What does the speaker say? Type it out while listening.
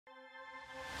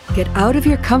Get out of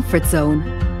your comfort zone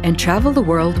and travel the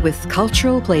world with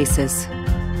cultural places.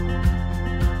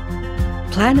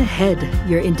 Plan ahead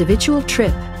your individual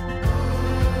trip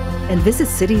and visit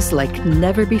cities like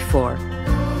never before.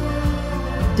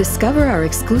 Discover our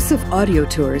exclusive audio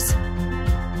tours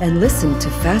and listen to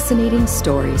fascinating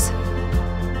stories.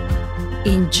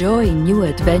 Enjoy new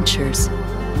adventures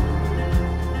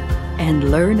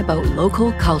and learn about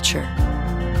local culture.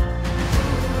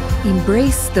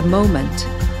 Embrace the moment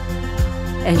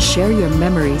and share your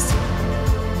memories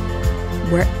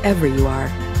wherever you are.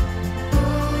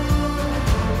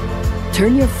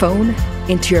 Turn your phone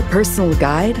into your personal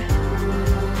guide,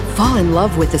 fall in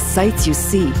love with the sights you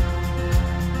see,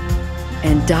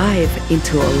 and dive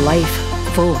into a life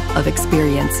full of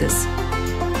experiences.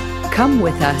 Come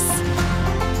with us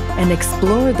and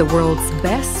explore the world's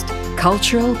best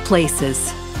cultural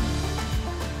places.